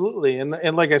 absolutely.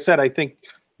 And like I said, I think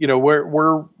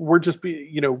we're just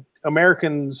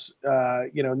Americans,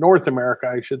 North America,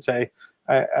 I should say,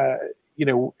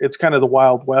 it's kind of the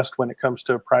Wild West when it comes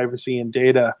to privacy and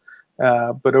data.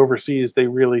 But overseas, they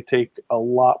really take a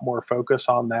lot more focus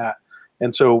on that.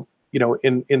 And so,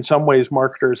 in some ways,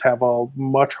 marketers have a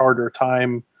much harder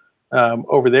time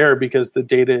over there because the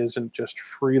data isn't just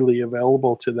freely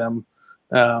available to them,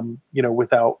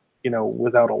 without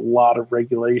a lot of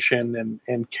regulation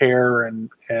and care and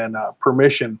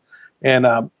permission.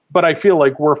 And but I feel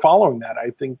like we're following that.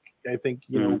 I think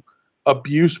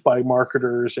abuse by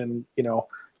marketers, and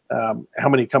how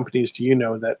many companies do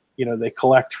that they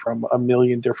collect from a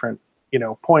million different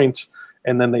points,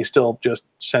 and then they still just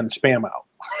send spam out.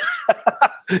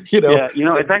 Yeah,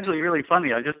 it's actually really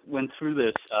funny. I just went through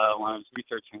this when I was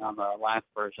researching on the last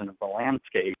version of the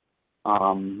landscape.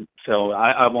 So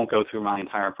I won't go through my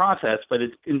entire process, but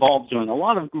it involves doing a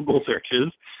lot of Google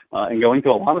searches and going to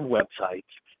a lot of websites.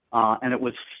 And it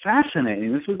was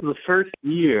fascinating. This was the first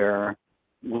year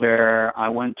where I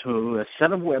went to a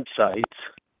set of websites,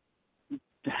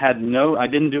 I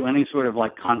didn't do any sort of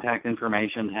like contact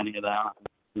information, any of that,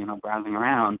 browsing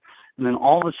around. And then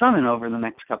all of a sudden, over the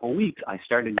next couple of weeks, I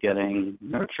started getting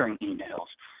nurturing emails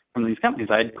from these companies.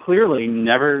 I had clearly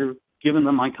never given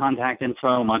them my contact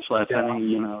info, much less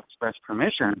any, express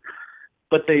permission.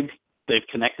 But they've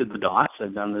connected the dots.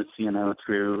 They've done this,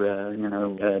 through,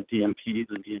 DMPs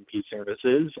and DMP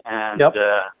services. And,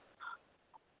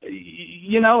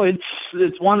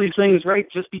 it's one of these things, right?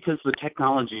 Just because the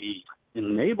technology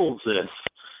enables this,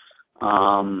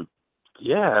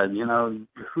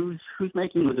 who's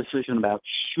making the decision about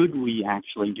should we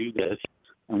actually do this,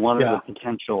 and what are the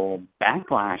potential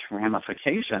backlash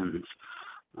ramifications?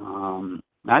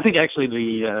 I think actually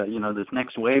this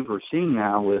next wave we're seeing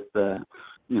now with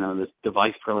this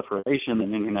device proliferation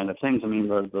and Internet of Things,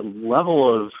 the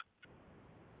level of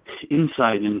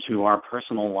insight into our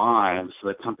personal lives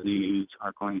that companies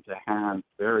are going to have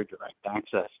very direct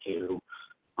access to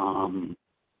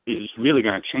is really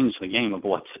going to change the game of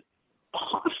what's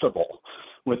possible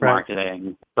with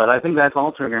marketing. But I think that's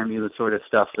also going to be the sort of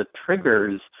stuff that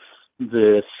triggers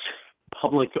this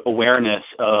public awareness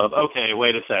of, okay,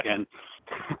 wait a second,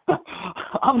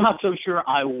 I'm not so sure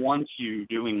I want you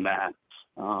doing that.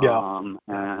 And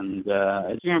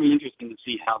it's going to be interesting to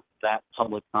see how that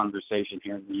public conversation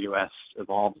here in the U.S.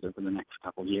 evolves over the next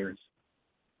couple of years.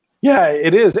 Yeah,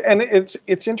 it is. And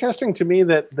it's interesting to me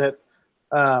that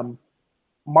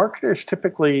marketers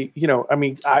typically,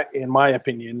 in my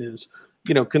opinion, is,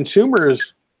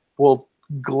 consumers will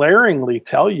glaringly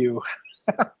tell you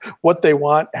what they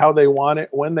want, how they want it,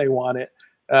 when they want it.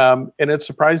 And it's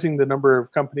surprising the number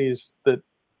of companies that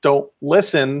don't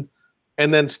listen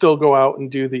and then still go out and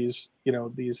do these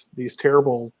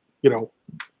terrible,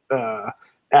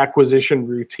 acquisition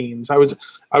routines. I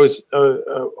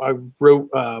wrote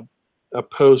a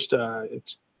post.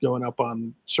 It's going up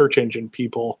on Search Engine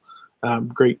People.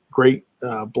 Great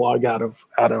blog out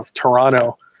of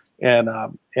Toronto, and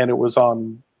it was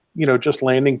on just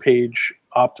landing page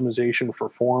optimization for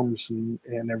forms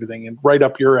and everything, and right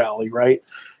up your alley, right?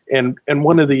 And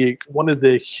one of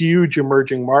the huge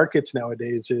emerging markets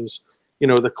nowadays is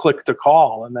the click to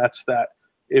call, and that's that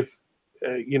if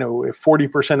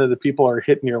 40% of the people are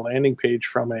hitting your landing page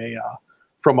from a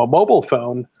mobile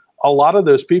phone, a lot of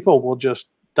those people will just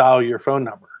dial your phone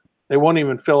number. They won't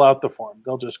even fill out the form.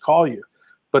 They'll just call you.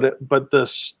 But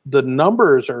the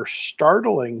numbers are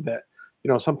startling that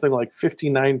something like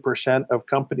 59% of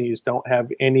companies don't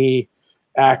have any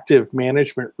active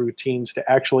management routines to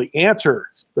actually answer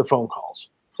the phone calls.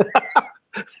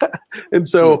 And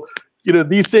so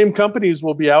these same companies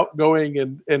will be out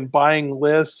going and buying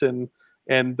lists, and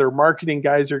their marketing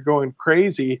guys are going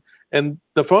crazy, and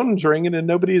the phone's ringing and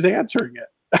nobody's answering it.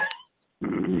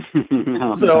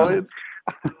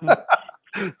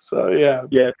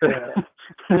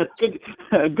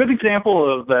 A good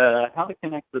example of how to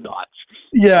connect the dots.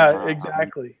 Yeah,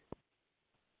 exactly.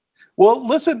 Well,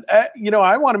 listen,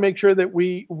 I want to make sure that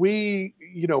we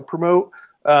promote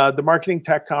the Marketing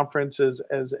Tech Conference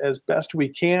as best we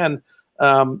can.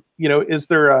 Is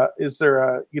there a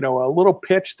little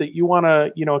pitch that you want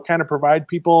to kind of provide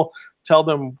people? Tell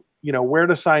them where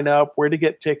to sign up, where to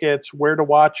get tickets, where to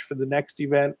watch for the next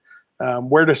event,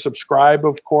 where to subscribe,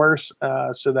 of course,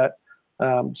 so that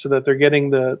they're getting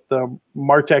the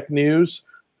Martech news.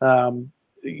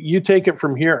 You take it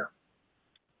from here.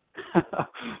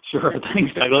 Sure.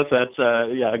 Thanks, Douglas. That's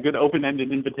a good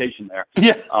open-ended invitation there.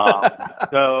 Yeah.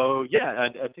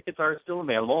 Tickets are still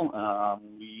available.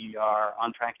 We are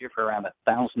on track here for around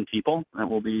 1,000 people that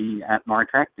will be at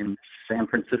Martech in San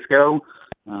Francisco,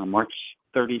 March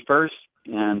 31st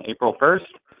and April 1st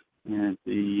at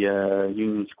the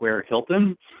Union Square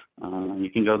Hilton. You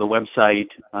can go to the website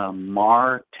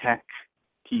martech,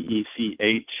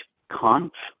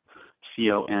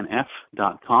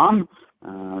 conf.com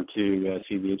to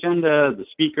see the agenda, the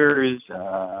speakers,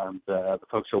 the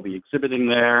folks who will be exhibiting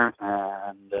there,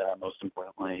 and most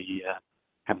importantly,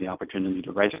 have the opportunity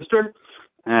to register.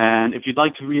 And if you'd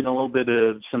like to read a little bit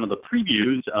of some of the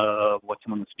previews of what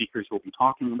some of the speakers will be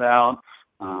talking about,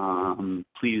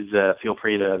 please feel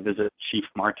free to visit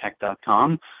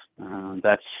chiefmartech.com. I've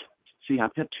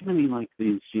got too many like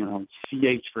these,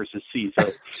 CH versus C.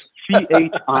 So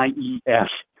CHIEFMARTEC,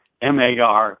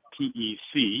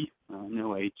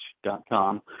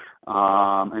 noh.com.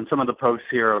 And some of the posts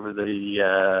here over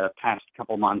the past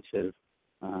couple months have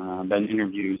been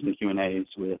interviews and Q&As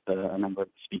with a number of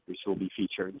speakers who will be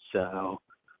featured. So,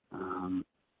 and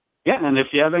if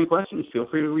you have any questions, feel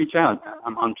free to reach out.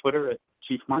 I'm on Twitter at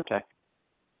Chief Martech.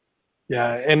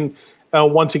 Yeah, and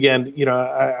once again,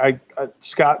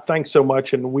 Scott, thanks so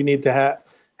much, and we need to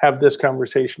have this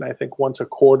conversation, I think, once a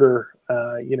quarter,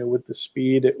 with the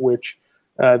speed at which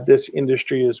this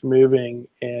industry is moving.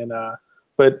 And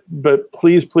but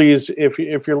please,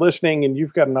 if you're listening and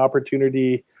you've got an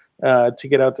opportunity to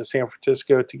get out to San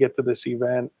Francisco to get to this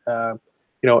event,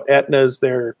 Aetna's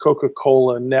there,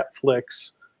 Coca-Cola,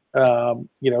 Netflix,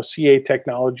 CA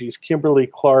Technologies,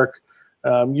 Kimberly-Clark,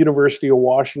 University of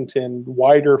Washington,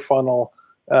 Wider Funnel,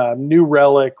 New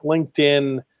Relic,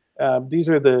 LinkedIn. These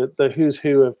are the who's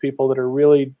who of people that are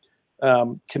really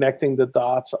connecting the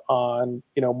dots on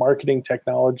marketing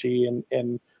technology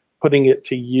and putting it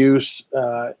to use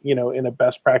in a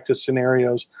best practice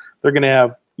scenarios. They're going to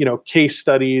have case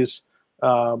studies,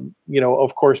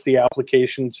 of course the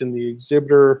applications in the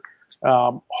exhibitor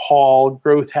hall,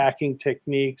 growth hacking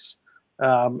techniques,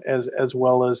 as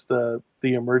well as the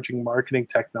emerging marketing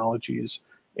technologies.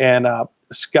 And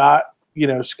Scott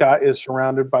is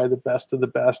surrounded by the best of the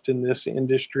best in this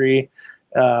industry,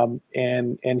 and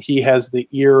he has the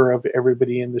ear of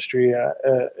everybody in the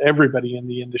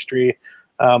industry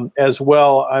as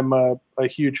well. I'm a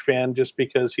huge fan just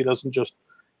because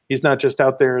he's not just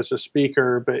out there as a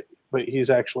speaker, but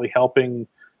he's actually helping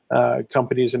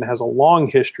companies and has a long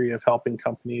history of helping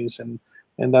companies. And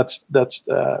that's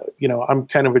I'm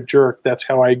kind of a jerk. That's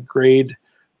how I grade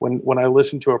when I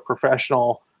listen to a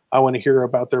professional. I want to hear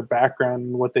about their background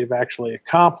and what they've actually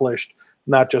accomplished,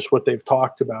 not just what they've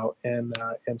talked about. And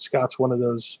Scott's one of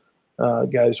those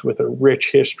guys with a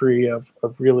rich history of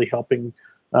really helping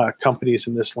companies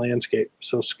in this landscape.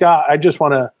 So Scott, I just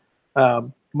want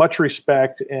to much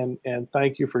respect and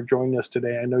thank you for joining us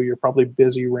today. I know you're probably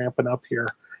busy ramping up here,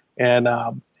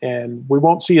 and we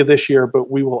won't see you this year, but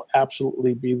we will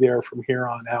absolutely be there from here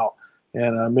on out.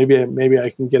 And maybe I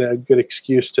can get a good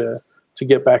excuse to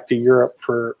get back to Europe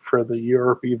for the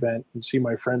Europe event and see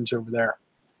my friends over there.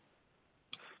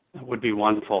 That would be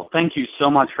wonderful. Thank you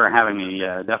so much for having me.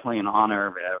 Definitely an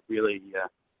honor. Really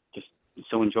just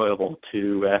so enjoyable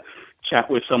to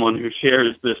chat with someone who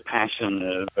shares this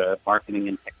passion of marketing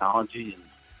and technology and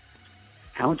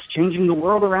how it's changing the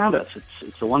world around us.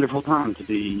 It's a wonderful time to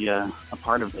be a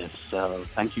part of this. So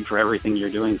thank you for everything you're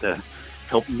doing to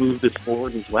help move this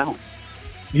forward as well.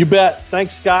 You bet.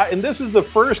 Thanks, Scott. And this is the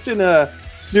first in a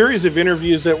series of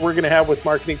interviews that we're going to have with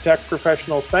marketing tech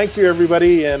professionals. Thank you,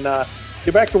 everybody, and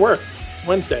get back to work. It's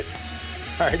Wednesday.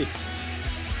 All righty.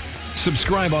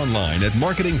 Subscribe online at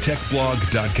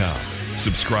marketingtechblog.com.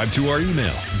 Subscribe to our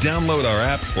email, download our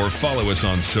app, or follow us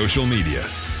on social media.